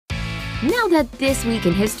Now that This Week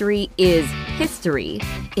in History is history,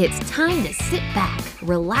 it's time to sit back,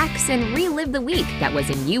 relax, and relive the week that was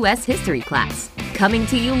in U.S. history class. Coming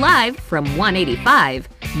to you live from 185,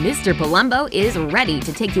 Mr. Palumbo is ready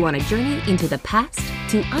to take you on a journey into the past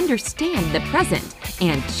to understand the present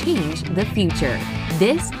and change the future.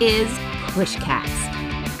 This is Pushcast.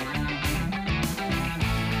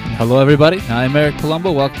 Hello, everybody. I'm Eric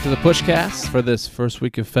Palumbo. Welcome to the Pushcast for this first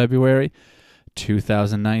week of February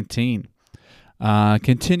 2019.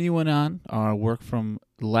 Continuing on our work from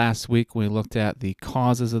last week, we looked at the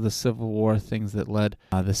causes of the Civil War, things that led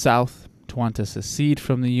the South to want to secede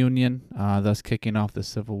from the Union, thus kicking off the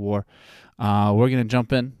Civil War. We're going to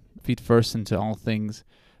jump in feet first into all things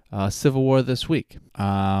Civil War this week.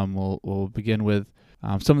 We'll begin with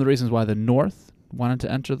some of the reasons why the North wanted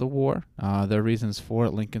to enter the war, their reasons for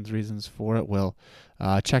it, Lincoln's reasons for it. We'll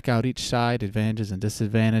check out each side, advantages and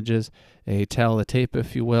disadvantages, a tale of the tape,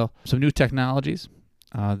 if you will. Some new technologies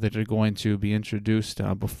that are going to be introduced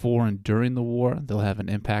before and during the war. They'll have an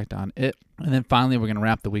impact on it. And then finally, we're going to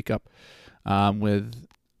wrap the week up with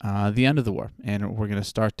the end of the war. And we're going to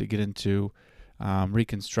start to get into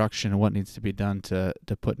reconstruction and what needs to be done to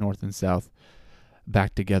put North and South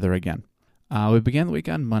back together again. We began the week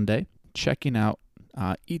on Monday, checking out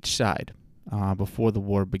each side before the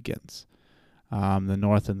war begins, the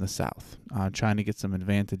North and the South, trying to get some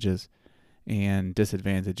advantages and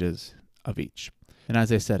disadvantages of each. And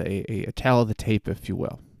as I said, a tale of the tape, if you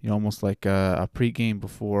will. Almost like a pregame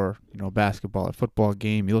before a basketball or football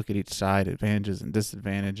game. You look at each side, advantages and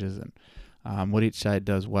disadvantages, and what each side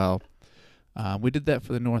does well. We did that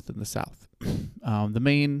for the North and the South. The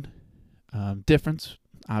main difference,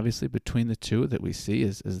 obviously, between the two that we see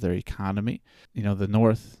is their economy. The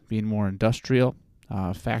North being more industrial,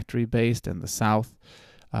 factory-based, and the South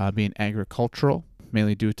being agricultural,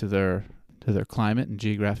 mainly due to their climate and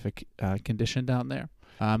geographic condition down there.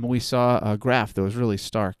 And we saw a graph that was really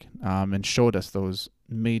stark and showed us those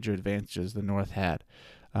major advantages the North had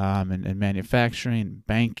in manufacturing,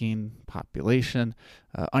 banking, population,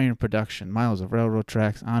 iron production, miles of railroad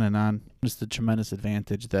tracks, on and on. Just the tremendous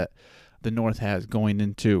advantage that the North has going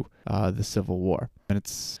into the Civil War. And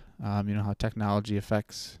it's, how technology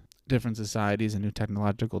affects different societies and new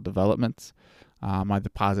technological developments, either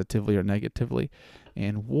positively or negatively.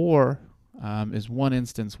 And war is one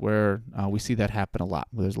instance where we see that happen a lot.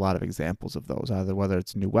 There's a lot of examples of those, whether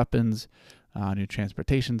it's new weapons, new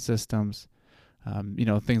transportation systems,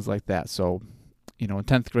 things like that. So, in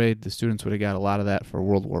 10th grade, the students would have got a lot of that for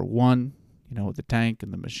World War I, with the tank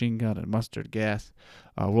and the machine gun and mustard gas.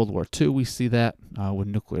 World War II, we see that with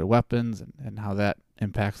nuclear weapons and how that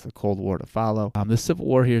impacts the Cold War to follow. The Civil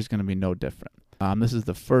War here is going to be no different. This is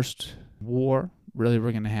the first war really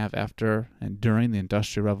we're going to have after and during the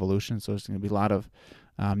Industrial Revolution, so there's going to be a lot of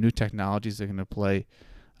new technologies that are going to play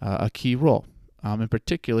a key role, and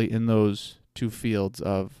particularly in those two fields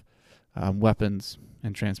of weapons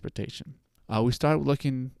and transportation. We started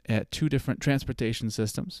looking at two different transportation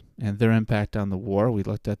systems and their impact on the war. We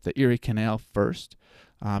looked at the Erie Canal first.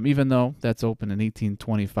 Even though that's opened in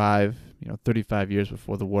 1825, 35 years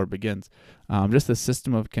before the war begins. Just the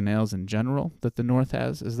system of canals in general that the North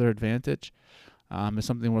has as their advantage is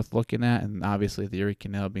something worth looking at, and obviously the Erie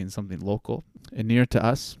Canal being something local and near to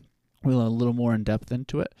us. We'll look a little more in depth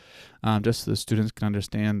into it, just so the students can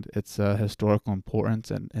understand its historical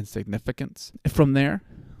importance and significance. From there,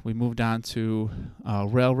 we moved on to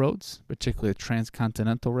railroads, particularly a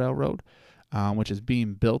transcontinental railroad, which is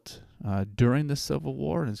being built during the Civil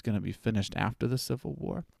War and is going to be finished after the Civil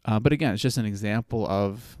War. But again, it's just an example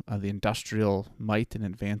of the industrial might and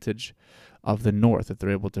advantage of the North, that they're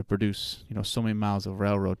able to produce so many miles of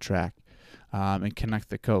railroad track and connect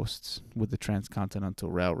the coasts with the transcontinental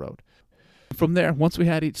railroad. From there, once we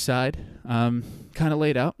had each side kind of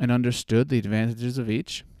laid out and understood the advantages of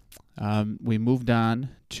each, we moved on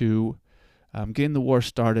to getting the war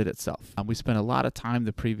started itself. We spent a lot of time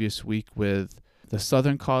the previous week with the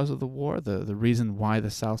Southern cause of the war, the reason why the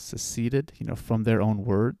South seceded, from their own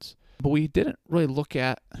words. But we didn't really look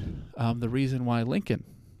at the reason why Lincoln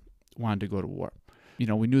wanted to go to war.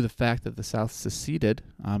 We knew the fact that the South seceded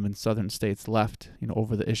and Southern states left,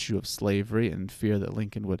 over the issue of slavery and fear that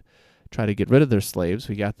Lincoln would try to get rid of their slaves.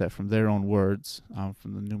 We got that from their own words,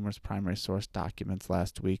 from the numerous primary source documents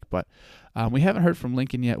last week. But we haven't heard from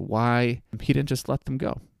Lincoln yet why he didn't just let them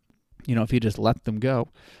go. If he just let them go.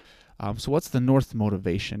 So what's the North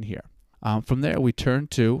motivation here? From there, we turn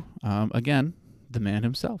to, again, the man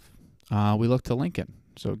himself. We look to Lincoln.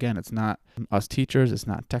 So again, it's not us teachers, it's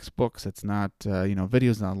not textbooks, it's not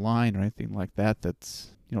videos online or anything like that that's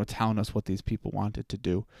telling us what these people wanted to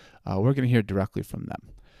do. We're going to hear directly from them.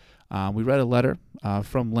 We read a letter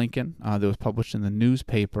from Lincoln that was published in the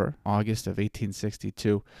newspaper August of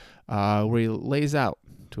 1862, where he lays out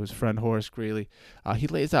to his friend Horace Greeley, he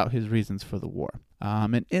lays out his reasons for the war.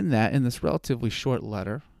 And in this relatively short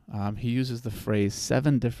letter, he uses the phrase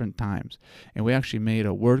 7 different times, and we actually made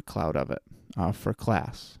a word cloud of it for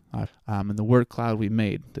class. And the word cloud we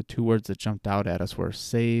made, the 2 words that jumped out at us were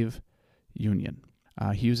save, Union.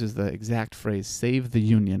 He uses the exact phrase save the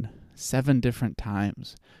Union 7 different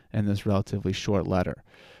times in this relatively short letter.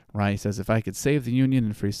 Right? He says, if I could save the Union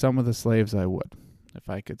and free some of the slaves, I would. If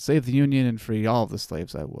I could save the Union and free all of the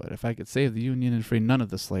slaves, I would. If I could save the Union and free none of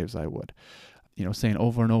the slaves, I would. Saying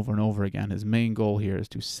over and over and over again, his main goal here is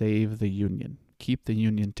to save the Union, keep the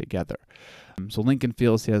Union together. So Lincoln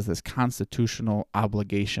feels he has this constitutional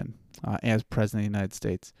obligation as President of the United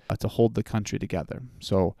States to hold the country together.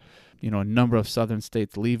 So, a number of southern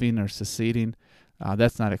states leaving or seceding,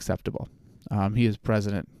 that's not acceptable. He is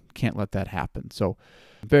president, can't let that happen. So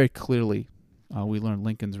very clearly, we learned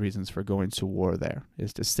Lincoln's reasons for going to war there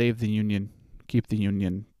is to save the Union, keep the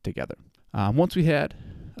Union together. Once we had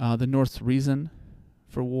the North's reason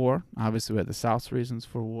for war, obviously we had the South's reasons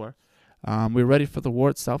for war, we were ready for the war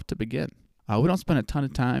itself to begin. We don't spend a ton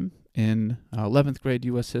of time in 11th grade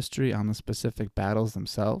U.S. history on the specific battles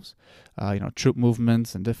themselves, troop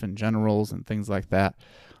movements and different generals and things like that.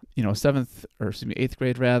 8th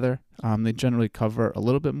grade rather, they generally cover a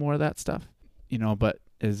little bit more of that stuff, but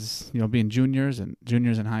as, being juniors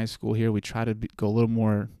in high school here, we try to go a little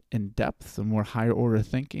more in depth, a more higher order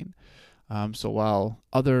thinking. So while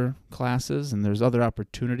other classes, and there's other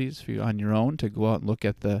opportunities for you on your own to go out and look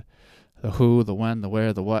at the who, the when, the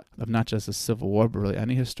where, the what of not just the Civil War, but really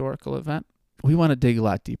any historical event, we want to dig a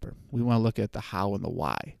lot deeper. We want to look at the how and the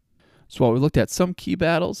why. So while we looked at some key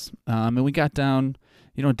battles, and we got down,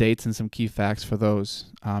 dates and some key facts for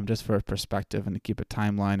those, just for perspective and to keep a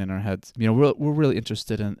timeline in our heads. We're really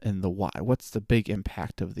interested in the why. What's the big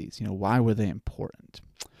impact of these? Why were they important?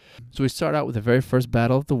 So we start out with the very first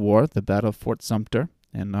battle of the war, the Battle of Fort Sumter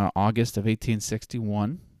in August of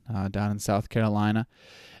 1861, down in South Carolina.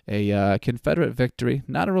 A Confederate victory,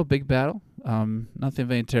 not a real big battle, nothing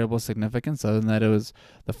of any terrible significance other than that it was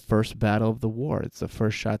the first battle of the war. It's the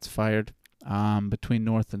first shots fired between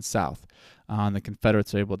North and South. And the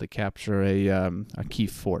Confederates are able to capture a key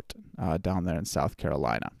fort down there in South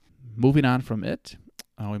Carolina. Moving on from it,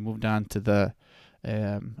 we moved on to the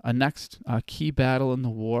a next key battle in the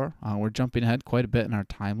war. We're jumping ahead quite a bit in our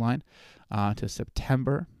timeline to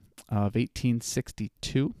September of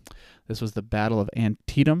 1862. This was the Battle of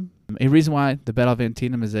Antietam. A reason why the Battle of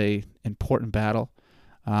Antietam is a important battle,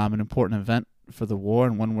 an important event for the war,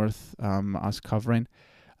 and one worth us covering.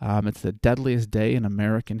 It's the deadliest day in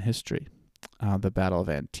American history, the Battle of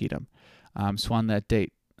Antietam. So on that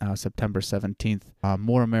date, September 17th,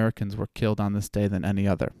 more Americans were killed on this day than any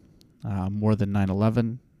other. More than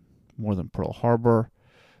 9/11, more than Pearl Harbor,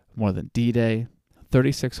 more than D-Day.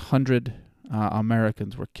 3,600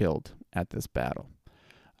 Americans were killed at this battle.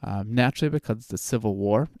 Naturally, because it's the Civil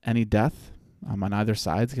War, any death on either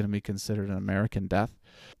side is going to be considered an American death.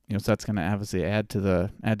 So that's going to obviously add to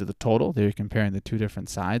the total. They're comparing the two different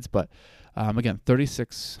sides, but again,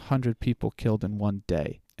 3,600 people killed in one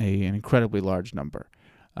day, an incredibly large number.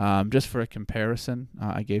 Just for a comparison,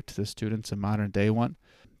 I gave to the students a modern day one.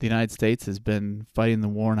 The United States has been fighting the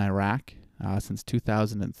war in Iraq since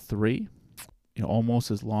 2003. Almost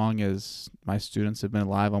as long as my students have been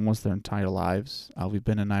alive, almost their entire lives. We've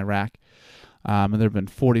been in Iraq, and there have been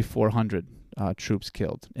 4,400 troops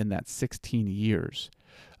killed in that 16 years.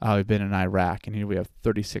 We've been in Iraq, and here we have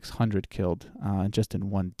 3,600 killed just in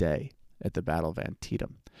one day at the Battle of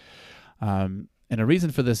Antietam. And a reason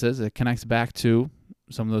for this is it connects back to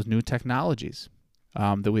some of those new technologies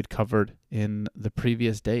that we'd covered in the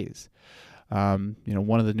previous days.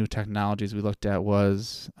 One of the new technologies we looked at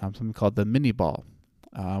was something called the mini ball,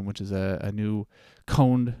 which is a new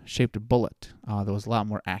cone-shaped bullet that was a lot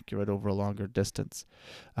more accurate over a longer distance.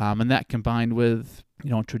 And that combined with,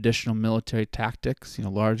 traditional military tactics,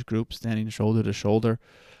 large groups standing shoulder to shoulder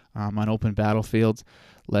on open battlefields,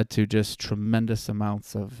 led to just tremendous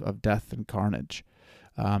amounts of death and carnage.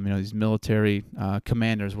 These military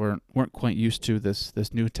commanders weren't quite used to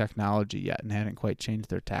this new technology yet and hadn't quite changed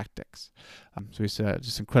their tactics. So we saw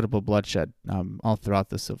just incredible bloodshed all throughout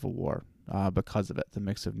the Civil War because of it, the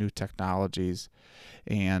mix of new technologies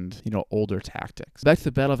and older tactics. Back to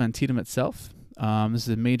the Battle of Antietam itself, this is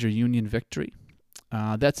a major Union victory.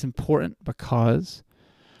 That's important because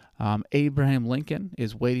Abraham Lincoln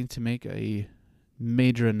is waiting to make a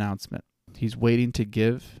major announcement. He's waiting to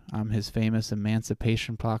give his famous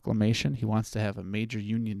Emancipation Proclamation. He wants to have a major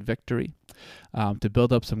Union victory to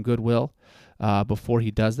build up some goodwill before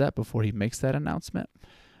he does that, before he makes that announcement.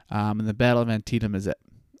 And the Battle of Antietam is it.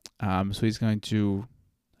 So he's going to,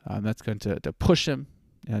 that's going to push him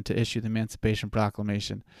to issue the Emancipation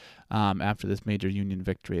Proclamation after this major Union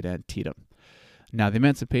victory at Antietam. Now, the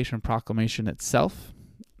Emancipation Proclamation itself,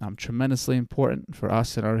 tremendously important for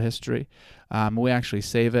us in our history. We actually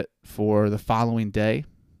save it for the following day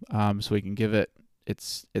so we can give it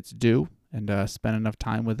its due and spend enough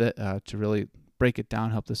time with it to really break it down,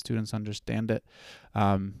 help the students understand it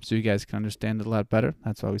so you guys can understand it a lot better.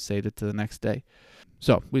 That's why we saved it to the next day.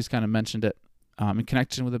 So we just kind of mentioned it in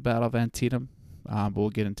connection with the Battle of Antietam, but we'll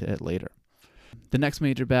get into it later. The next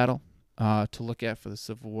major battle to look at for the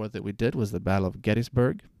Civil War that we did was the Battle of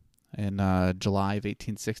Gettysburg in July of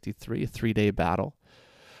 1863, a 3-day battle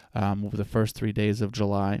over the first 3 days of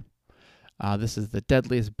July. This is the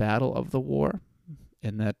deadliest battle of the war,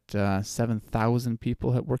 in that 7,000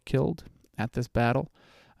 people were killed at this battle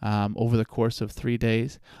over the course of 3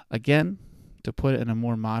 days. Again, to put it in a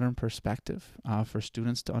more modern perspective for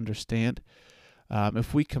students to understand,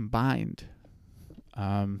 if we combined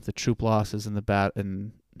the troop losses in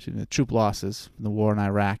the troop losses in the war in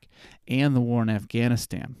Iraq and the war in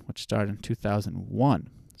Afghanistan, which started in 2001,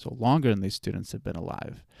 so longer than these students have been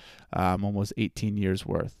alive, almost 18 years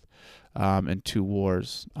worth in 2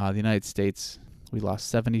 wars. The United States, we lost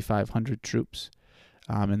 7,500 troops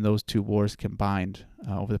in those 2 wars combined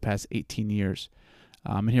over the past 18 years.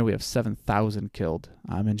 And here we have 7,000 killed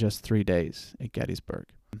in just 3 days at Gettysburg.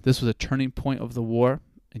 This was a turning point of the war.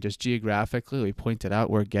 And just geographically, we pointed out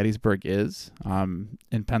where Gettysburg is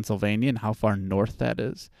in Pennsylvania and how far north that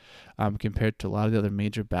is compared to a lot of the other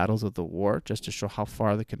major battles of the war, just to show how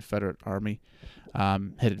far the Confederate Army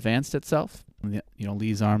had advanced itself.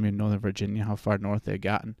 Lee's army in Northern Virginia, how far north they had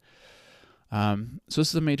gotten. So this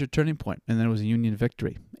is a major turning point, and then it was a Union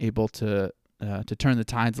victory, able to turn the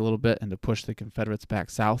tides a little bit and to push the Confederates back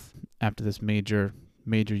south after this major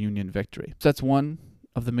Union victory. So that's one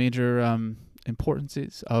of the major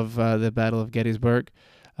importances of the Battle of Gettysburg.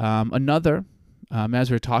 Another,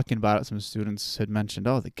 as we were talking about it, some students had mentioned,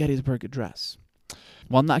 the Gettysburg Address.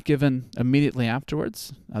 While not given immediately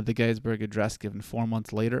afterwards, the Gettysburg Address given 4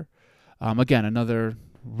 months later. Again, another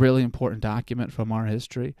really important document from our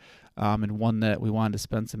history, and one that we wanted to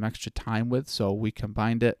spend some extra time with, so we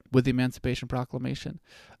combined it with the Emancipation Proclamation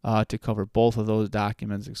to cover both of those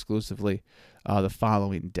documents exclusively the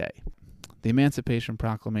following day. The Emancipation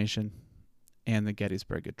Proclamation and the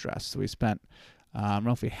Gettysburg Address. So we spent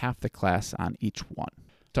roughly half the class on each one.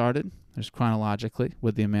 Started just chronologically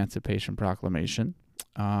with the Emancipation Proclamation.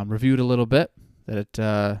 Reviewed a little bit that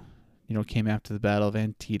it came after the Battle of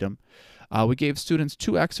Antietam. We gave students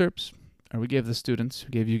 2 excerpts, or we gave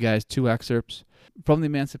you guys 2 excerpts from the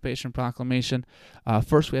Emancipation Proclamation.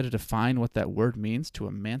 First, we had to define what that word means, to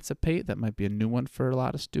emancipate. That might be a new one for a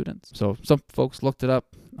lot of students. So some folks looked it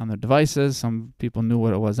up on their devices. Some people knew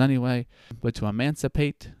what it was anyway. But to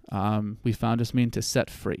emancipate, we found just mean to set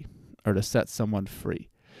free, or to set someone free.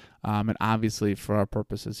 And obviously, for our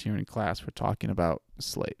purposes here in class, we're talking about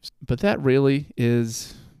slaves. But that really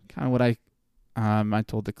is kind of what I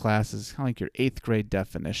told the class is kind of like your 8th grade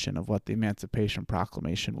definition of what the Emancipation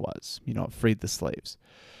Proclamation was. It freed the slaves.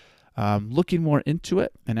 Looking more into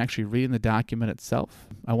it and actually reading the document itself,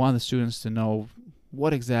 I wanted the students to know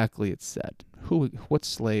what exactly it said. What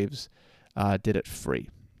slaves did it free?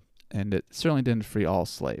 And it certainly didn't free all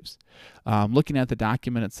slaves. Looking at the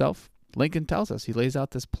document itself, Lincoln tells us, he lays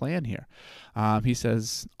out this plan here. He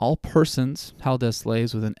says, all persons held as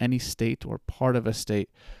slaves within any state or part of a state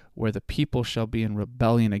where the people shall be in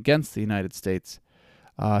rebellion against the United States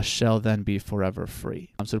shall then be forever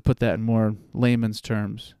free. So to put that in more layman's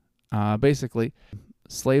terms, basically,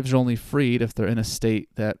 slaves are only freed if they're in a state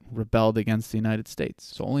that rebelled against the United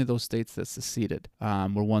States. So only those states that seceded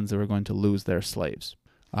were ones that were going to lose their slaves.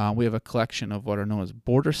 We have a collection of what are known as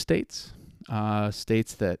border states,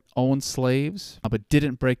 states that own slaves but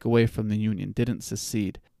didn't break away from the Union, didn't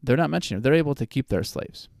secede. They're not mentioned. They're able to keep their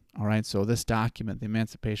slaves. All right, so this document, the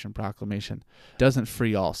Emancipation Proclamation, doesn't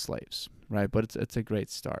free all slaves, right? But it's a great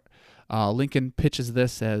start. Lincoln pitches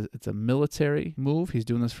this as it's a military move. He's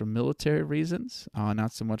doing this for military reasons,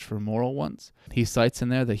 not so much for moral ones. He cites in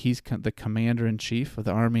there that he's the commander-in-chief of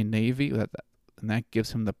the Army and Navy, and that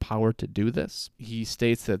gives him the power to do this. He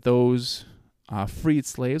states that those freed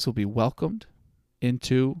slaves will be welcomed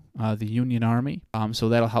into the Union Army. So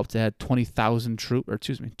that'll help to add 200,000 troops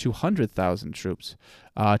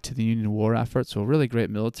to the Union war effort. So a really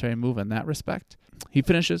great military move in that respect. He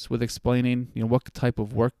finishes with explaining, what type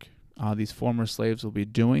of work these former slaves will be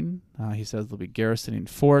doing. He says they'll be garrisoning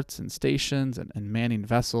forts and stations and manning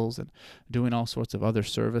vessels and doing all sorts of other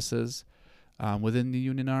services within the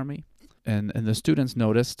Union Army. And the students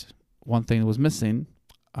noticed one thing that was missing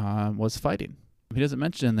was fighting. He doesn't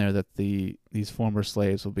mention in there that these former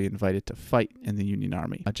slaves will be invited to fight in the Union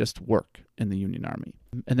Army, not just work in the Union Army.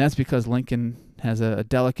 And that's because Lincoln has a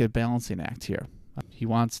delicate balancing act here. He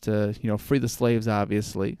wants to, free the slaves,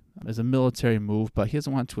 obviously, as a military move, but he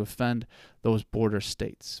doesn't want to offend those border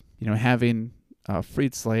states. Having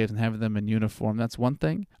freed slaves and having them in uniform, that's one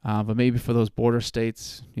thing. But maybe for those border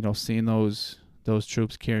states, seeing those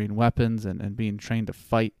troops carrying weapons and being trained to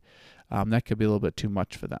fight, that could be a little bit too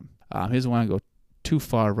much for them. He doesn't want to go too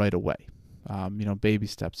far right away. Baby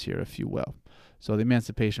steps here, if you will. So the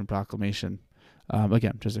Emancipation Proclamation,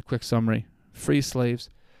 again, just a quick summary: free slaves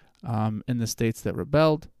in the states that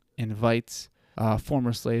rebelled, invites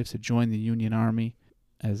former slaves to join the Union Army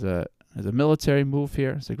as a military move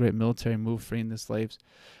here. It's a great military move, freeing the slaves,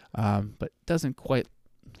 but doesn't quite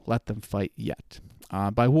let them fight yet.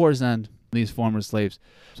 By war's end, these former slaves,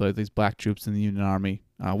 so these black troops in the Union Army,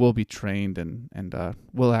 will be trained and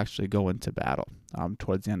will actually go into battle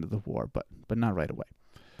towards the end of the war, but not right away.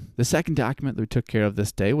 The second document that we took care of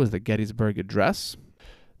this day was the Gettysburg Address.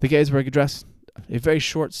 The Gettysburg Address, a very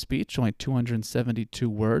short speech, only 272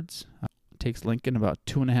 words. Takes Lincoln about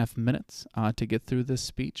 2.5 minutes to get through this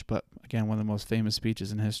speech, but again, one of the most famous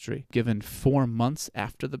speeches in history. Given 4 months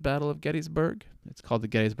after the Battle of Gettysburg. It's called the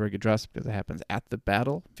Gettysburg Address because it happens at the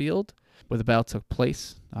battlefield where the battle took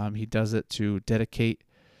place. He does it to dedicate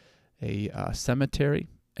a cemetery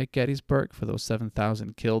at Gettysburg for those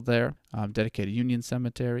 7,000 killed there, dedicate a Union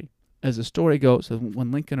cemetery. As the story goes, when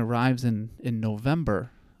Lincoln arrives in November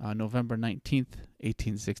 19th,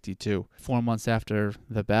 1862, 4 months after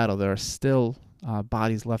the battle, there are still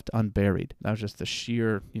bodies left unburied. That was just the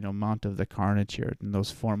sheer, amount of the carnage here. In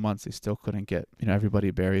those 4 months, they still couldn't get,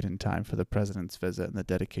 everybody buried in time for the president's visit and the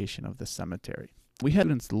dedication of the cemetery. We had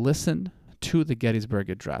students listen to the Gettysburg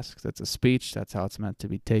Address because it's a speech. That's how it's meant to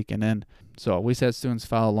be taken in. So we had students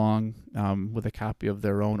follow along with a copy of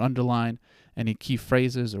their own, underline any key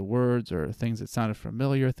phrases or words or things that sounded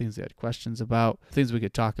familiar, things they had questions about, things we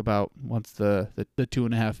could talk about once the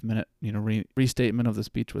 2.5 minute restatement of the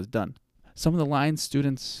speech was done. Some of the lines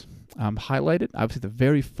students highlighted. Obviously, the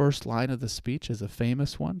very first line of the speech is a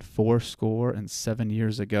famous one: 7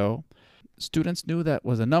 years ago. Students knew that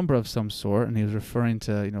was a number of some sort, and he was referring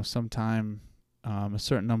to sometime a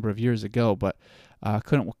certain number of years ago, but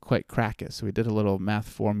couldn't quite crack it. So we did a little math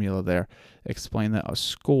formula there, explain that a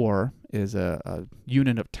score is a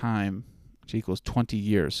unit of time which equals 20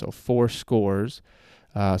 years. So 4 scores,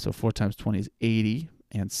 so 4 times 20 is 80,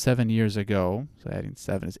 and 7 years ago, so adding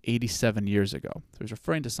 7 is 87 years ago. So he's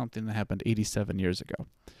referring to something that happened 87 years ago,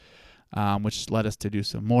 which led us to do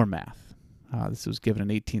some more math. This was given in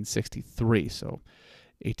 1863, so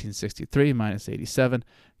 1863 minus 87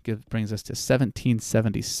 brings us to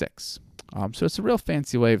 1776. So it's a real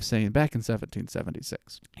fancy way of saying back in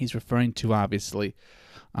 1776. He's referring to, obviously,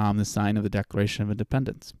 the sign of the Declaration of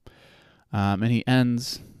Independence. And he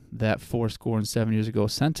ends that 7 years ago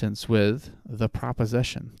sentence with the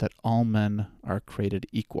proposition that all men are created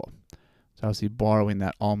equal. So obviously borrowing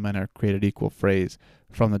that all men are created equal phrase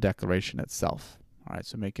from the Declaration itself. All right,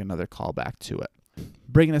 so making another callback to it.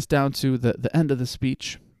 Bringing us down to the end of the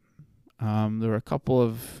speech, there were a couple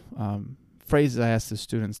of phrases I asked the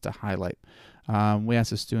students to highlight. We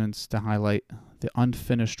asked the students to highlight the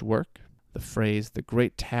unfinished work, the phrase, the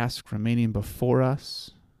great task remaining before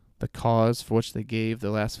us, the cause for which they gave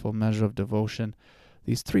the last full measure of devotion.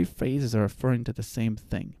 These 3 phrases are referring to the same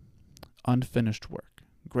thing: unfinished work,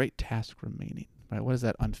 great task remaining. Right? What is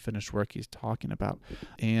that unfinished work he's talking about?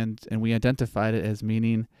 And we identified it as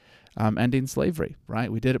meaning ending slavery.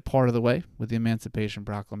 Right? We did it part of the way with the Emancipation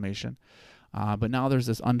Proclamation, but now there's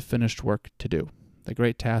this unfinished work to do. The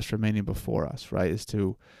great task remaining before us, right, is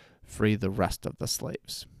to free the rest of the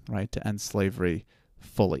slaves, right, to end slavery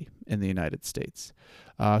fully in the United States.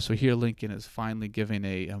 So here Lincoln is finally giving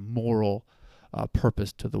a moral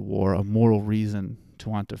purpose to the war, a moral reason to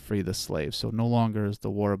want to free the slaves. So no longer is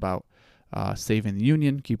the war about saving the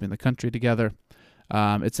Union, keeping the country together.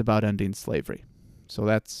 It's about ending slavery. So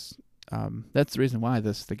that's the reason why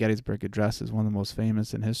the Gettysburg Address is one of the most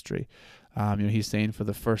famous in history. He's saying for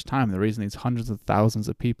the first time, the reason these hundreds of thousands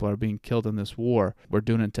of people are being killed in this war, we're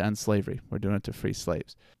doing it to end slavery. We're doing it to free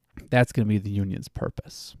slaves. That's going to be the Union's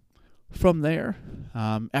purpose. From there,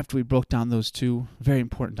 after we broke down those 2 very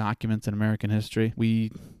important documents in American history,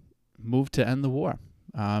 we moved to end the war.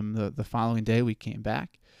 The following day, we came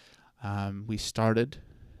back. We started,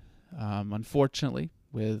 unfortunately,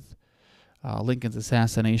 with Lincoln's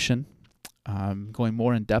assassination, going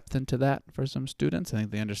more in depth into that for some students. I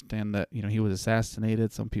think they understand that he was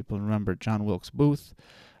assassinated. Some people remember John Wilkes Booth,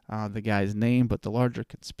 the guy's name, but the larger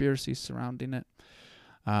conspiracy surrounding it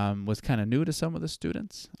was kind of new to some of the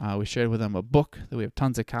students. We shared with them a book that we have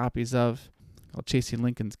tons of copies of called Chasing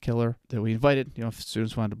Lincoln's Killer that we invited. If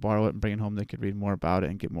students wanted to borrow it and bring it home, they could read more about it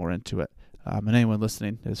and get more into it. And anyone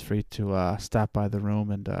listening is free to stop by the room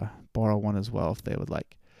and borrow one as well if they would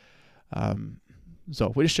like.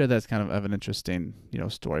 So we just shared that as kind of an interesting,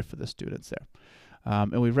 story for the students there.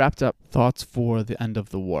 And we wrapped up thoughts for the end of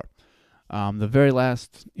the war. The very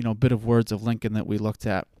last, bit of words of Lincoln that we looked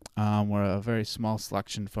at were a very small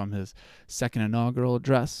selection from his second inaugural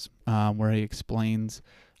address, where he explains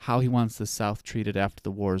how he wants the South treated after the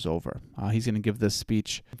war is over. He's going to give this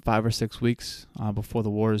speech 5 or 6 weeks before the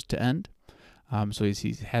war is to end. So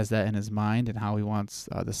he has that in his mind and how he wants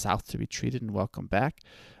the South to be treated and welcomed back.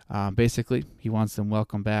 Basically, he wants them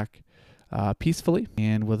welcomed back peacefully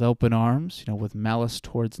and with open arms, with malice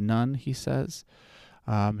towards none, he says.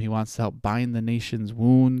 He wants to help bind the nation's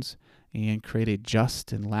wounds and create a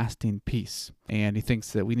just and lasting peace. And he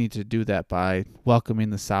thinks that we need to do that by welcoming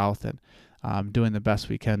the South and doing the best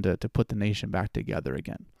we can to put the nation back together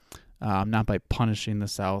again. Not by punishing the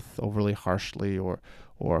South overly harshly or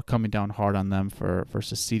coming down hard on them for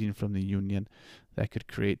seceding from the Union. That could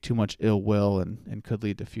create too much ill will and could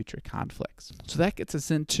lead to future conflicts. So that gets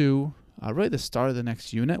us into really the start of the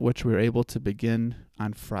next unit, which we were able to begin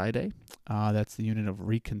on Friday. That's the unit of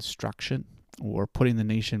Reconstruction, or putting the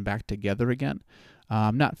nation back together again.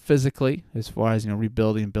 Not physically, as far as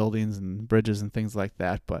rebuilding buildings and bridges and things like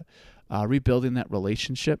that, but rebuilding that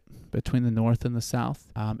relationship between the North and the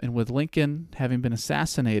South. And with Lincoln having been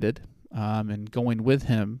assassinated, and going with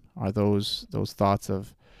him are those thoughts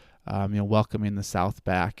of welcoming the South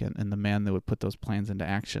back and the man that would put those plans into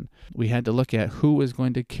action. We had to look at who was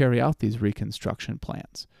going to carry out these Reconstruction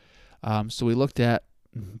plans. So we looked at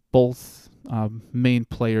both main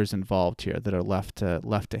players involved here that are left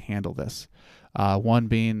to handle this. One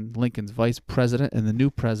being Lincoln's vice president and the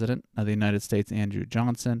new president of the United States, Andrew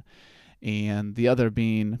Johnson, and the other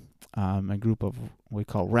being a group of what we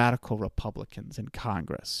call radical Republicans in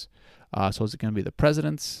Congress. So is it going to be the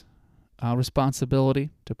president's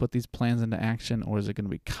responsibility to put these plans into action, or is it going to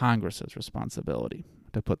be Congress's responsibility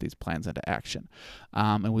to put these plans into action?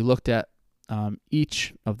 And we looked at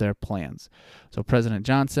each of their plans. So President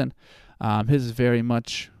Johnson, his is very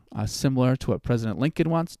much similar to what President Lincoln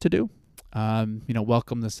wants to do.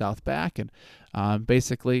 Welcome the South back, and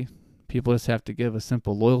basically people just have to give a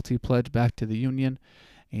simple loyalty pledge back to the Union,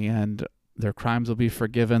 and their crimes will be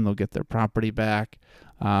forgiven. They'll get their property back,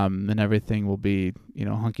 and everything will be,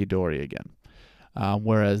 hunky-dory again.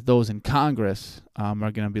 Whereas those in Congress are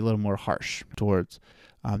going to be a little more harsh towards,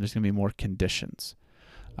 there's going to be more conditions.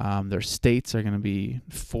 Their states are going to be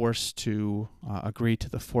forced to agree to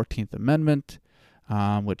the 14th Amendment,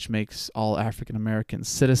 which makes all African American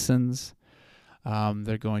citizens.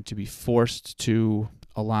 They're going to be forced to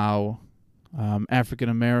allow African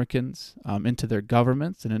Americans into their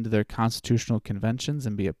governments and into their constitutional conventions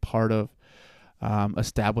and be a part of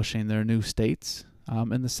establishing their new states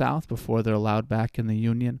in the South before they're allowed back in the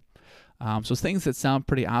Union. So things that sound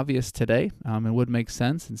pretty obvious today and would make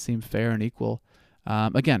sense and seem fair and equal,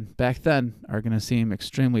 again, back then are going to seem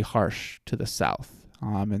extremely harsh to the South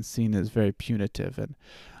and seen as very punitive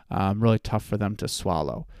and really tough for them to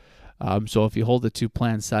swallow. So if you hold the two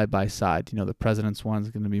plans side by side, the president's one is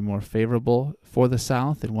going to be more favorable for the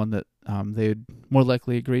South and one that they'd more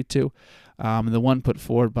likely agree to. And the one put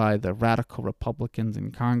forward by the radical Republicans in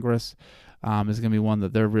Congress is going to be one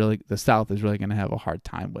that the South is really going to have a hard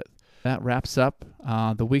time with. That wraps up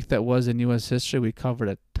the week that was in U.S. history. We covered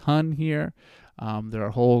a ton here. There are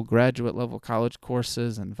whole graduate level college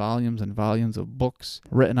courses and volumes of books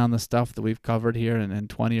written on the stuff that we've covered here in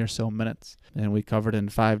 20 or so minutes. And we covered in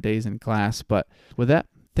 5 days in class. But with that,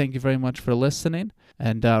 thank you very much for listening.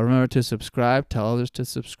 And remember to subscribe, tell others to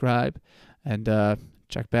subscribe, and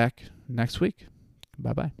check back next week.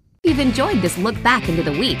 Bye-bye. You've enjoyed this look back into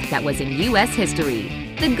the week that was in U.S.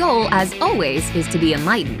 history. The goal, as always, is to be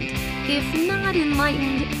enlightened. If not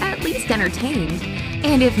enlightened, at least entertained.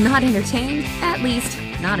 And if not entertained, at least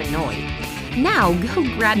not annoyed. Now go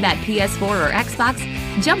grab that PS4 or Xbox,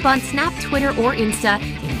 jump on Snap, Twitter, or Insta,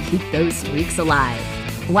 and keep those streaks alive.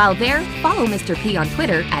 While there, follow Mr. P on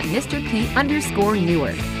Twitter at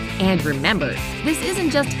MrP_Newark. And remember, this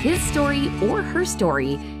isn't just his story or her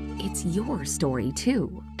story, it's your story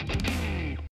too.